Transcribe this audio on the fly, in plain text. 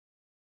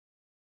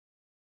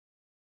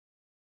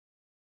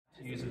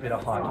Use a bit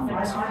of height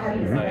fix,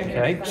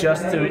 okay?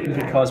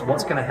 Because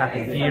what's going to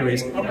happen here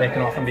is there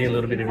can often be a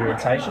little bit of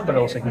irritation, but it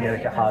also can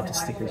get hard to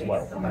stick as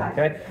well,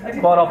 okay?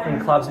 Quite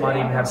often clubs might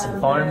even have some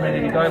foam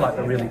ready to go, like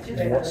the really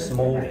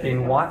small,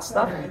 thin white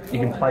stuff. You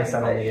can place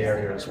that on the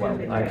area as well,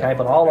 okay?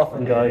 But I'll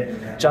often go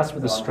just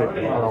with a strip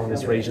along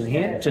this region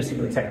here, just to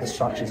protect the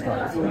structures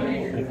going through,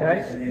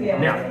 okay?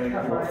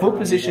 Now, foot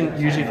position,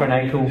 usually for an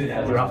ankle,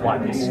 you're up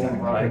like this,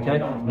 okay?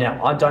 Now,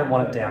 I don't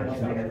want it down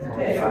here,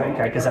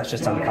 okay? Because that's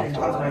just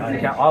uncomfortable.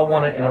 Okay, I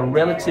want it in a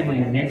relatively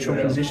neutral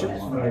position,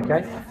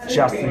 okay?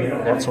 Just in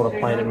that sort of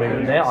plane of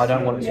movement there. I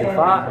don't want it too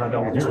far and I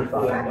don't want it too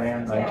far,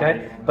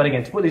 okay? But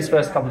again, to put these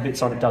first couple of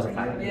bits on, it doesn't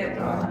matter,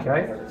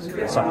 okay?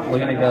 So we're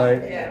going to go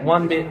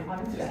one bit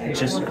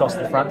just across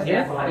the front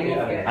here,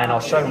 and I'll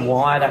show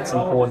why that's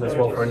important as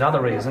well for another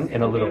reason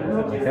in a little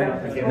bit,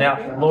 okay? Now,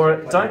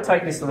 Laura, don't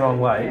take this the wrong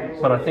way,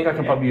 but I think I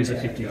can probably use a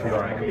 50 for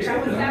your ankles,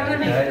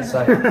 okay?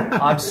 So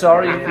I'm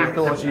sorry if you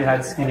thought you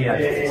had skinny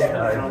ankles,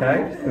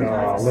 okay?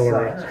 Oh,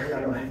 Laura.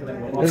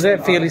 Is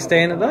that fairly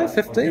standard though,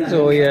 50s,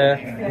 or yeah?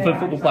 For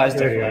football players,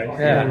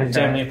 definitely. Yeah, okay.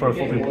 Generally for a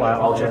football player,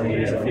 I'll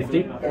generally use a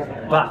 50.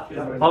 But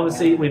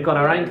obviously, we've got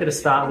our anchor to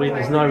start with.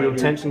 There's no real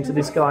tension to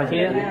this guy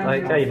here.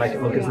 Okay, you make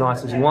it look as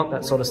nice as you want,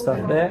 that sort of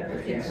stuff there.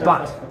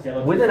 But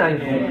with an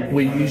ankle,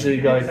 we usually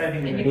go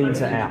in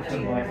to out.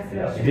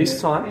 This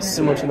time,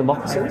 similar to the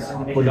moccasins,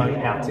 we're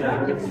going out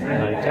to in.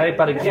 Okay,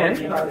 but again,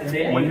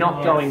 we're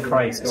not going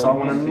crazy. So I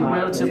want a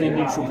relatively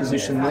neutral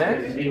position there.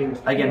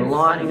 Again,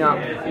 lining up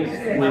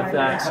with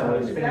that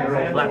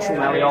lateral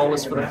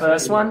malleolus for the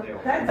first one.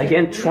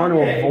 Again, trying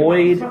to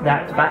avoid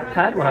that back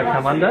pad when I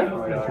come under,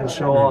 making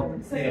sure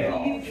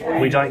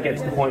we don't get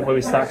to the point where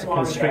we start to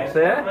constrict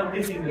there.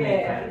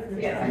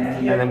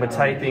 And then we're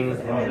taping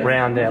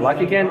round there. Like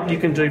again, you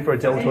can do for a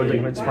deltoid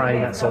ligament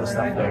sprain, that sort of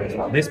stuff there as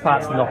well. This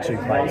part's not too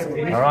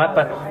crazy, all right?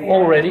 But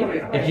already,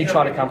 if you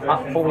try to come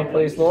up for me,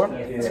 please, Laura,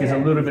 this gives a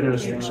little bit of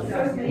restriction.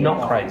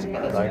 Not crazy,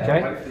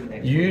 okay?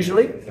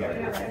 Usually,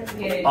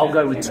 I'll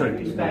go with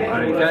 2,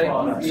 okay?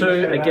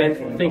 2, again,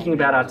 thinking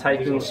about our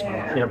tapings,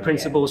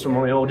 principles from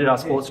when we all did our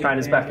sports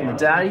trainers back in the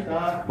day.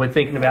 We're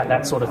thinking about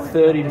that sort of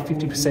 30 to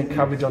 50%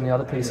 coverage on the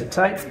other piece of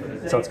tape,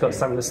 so it's got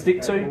something to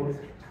stick to.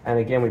 And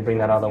again, we bring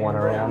that other one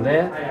around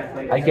there.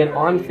 Again,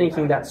 I'm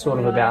thinking that's sort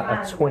of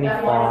about a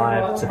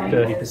 25 to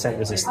 30%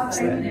 resistance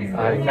there,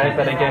 okay?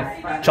 But again,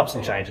 chops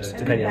and changes,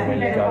 depending on where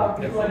you go.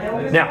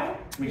 Now,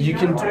 you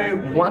can do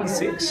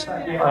 1/6,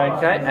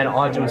 okay, and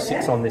I do a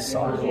 6 on this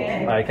side,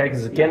 okay,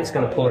 because again, it's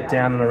going to pull it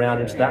down and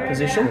around into that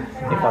position.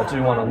 If I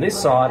do one on this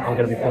side, I'm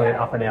going to be pulling it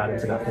up and out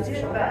into that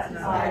position,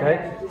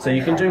 okay? So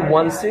you can do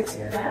 1/6,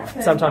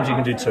 sometimes you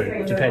can do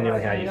 2, depending on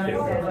how you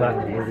feel.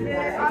 But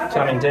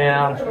coming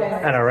down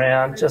and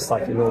around, just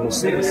like your normal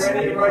 6. All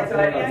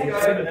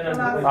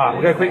right,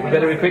 we'll go quick, we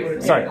better be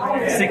quick. So,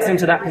 6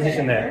 into that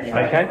position there,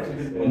 okay?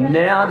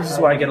 Now this is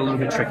where I get a little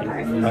bit tricky,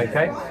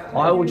 okay?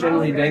 I will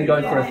generally then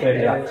go for a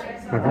 38,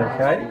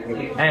 okay?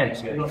 And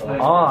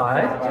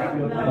I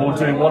will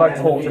do what I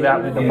talked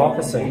about with the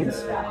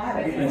moccasins,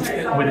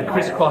 with a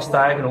crisscross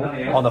diagonal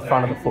on the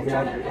front of the foot,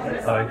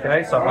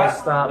 okay? So I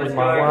start with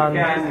my one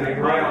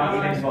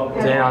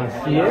down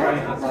here.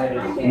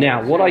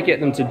 Now, what I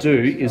get them to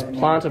do is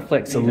plantar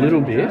flex a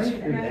little bit,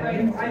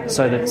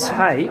 so the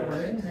tape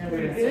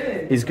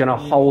is going to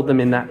hold them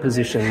in that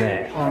position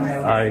there,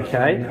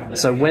 okay?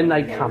 So when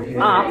they come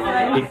up,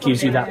 it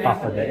gives you that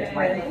buffer there,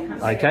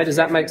 okay? Does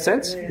that make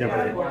sense?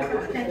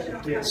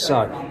 Yep.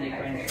 So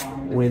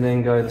we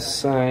then go the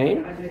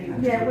same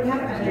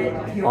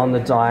on the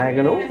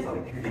diagonal,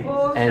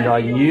 and I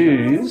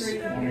use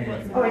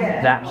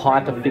that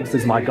hyperfix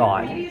as my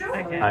guide,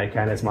 okay,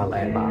 and as my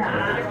landmark,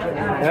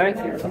 okay?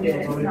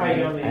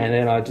 And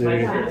then I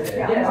do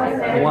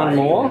one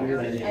more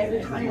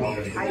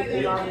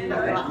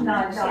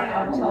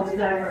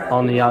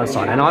on the other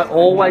side, and I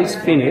always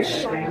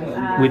finish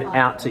with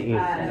out to in,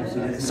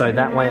 so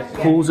that way it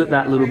pulls it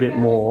that little bit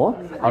more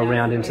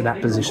around into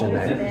that position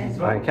there,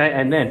 okay?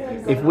 And then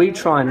if we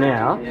try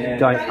now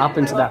going up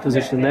into that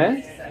position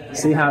there,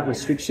 see how it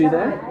restricts you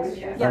there?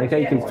 Okay,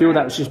 you can feel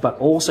that restriction, but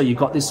also you've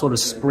got this sort of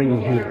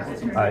spring here.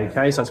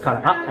 Okay, so it's kind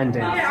of up and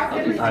down.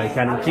 Okay,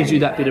 and it gives you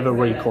that bit of a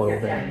recoil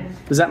there.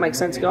 Does that make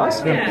sense,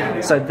 guys? Yeah.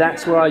 So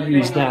that's where I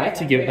use that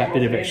to give it that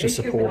bit of extra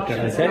support.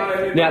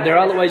 Okay. Now there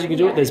are other ways you can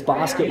do it. There's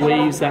basket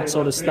weaves, that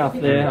sort of stuff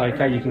there.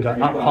 Okay, you can go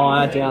up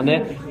higher, down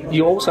there.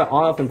 You also,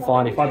 I often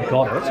find if I've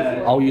got it,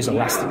 I'll use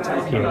elastic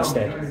tape here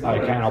instead.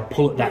 Okay, and I'll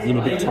pull it that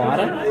little bit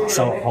tighter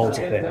so it holds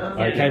it there.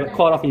 Okay, but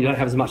quite often you don't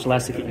have as much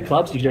elastic at your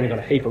clubs. You've only got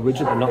a heap of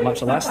rigid but not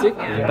much elastic.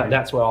 But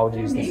that's where I would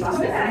use this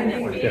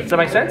instead. Does that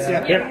make sense?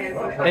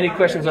 Yep. Any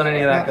questions on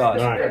any of that,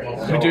 guys?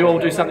 Right. We all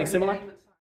do something similar?